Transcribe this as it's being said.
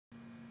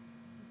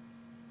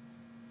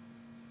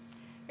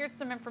Here's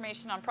some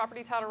information on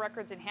property title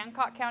records in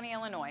Hancock County,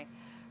 Illinois.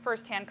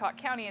 First, Hancock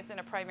County is in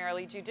a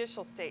primarily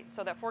judicial state,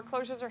 so that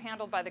foreclosures are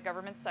handled by the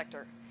government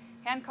sector.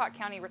 Hancock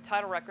County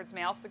title records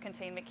may also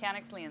contain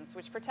mechanics liens,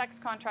 which protects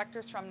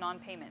contractors from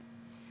non-payment.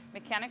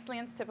 Mechanics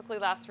liens typically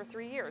last for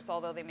 3 years,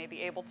 although they may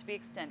be able to be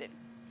extended.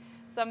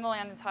 Some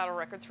land and title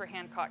records for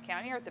Hancock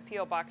County are at the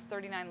P.O. Box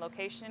 39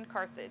 location in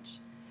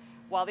Carthage.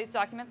 While these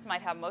documents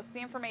might have most of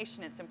the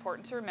information, it's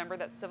important to remember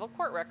that civil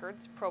court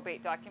records,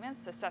 probate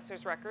documents,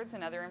 assessor's records,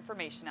 and other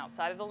information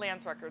outside of the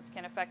lands records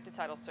can affect a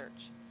title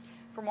search.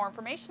 For more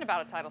information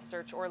about a title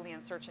search or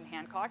lien search in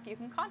Hancock, you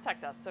can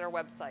contact us at our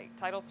website,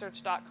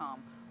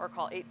 titlesearch.com, or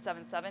call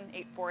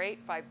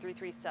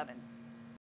 877-848-5337.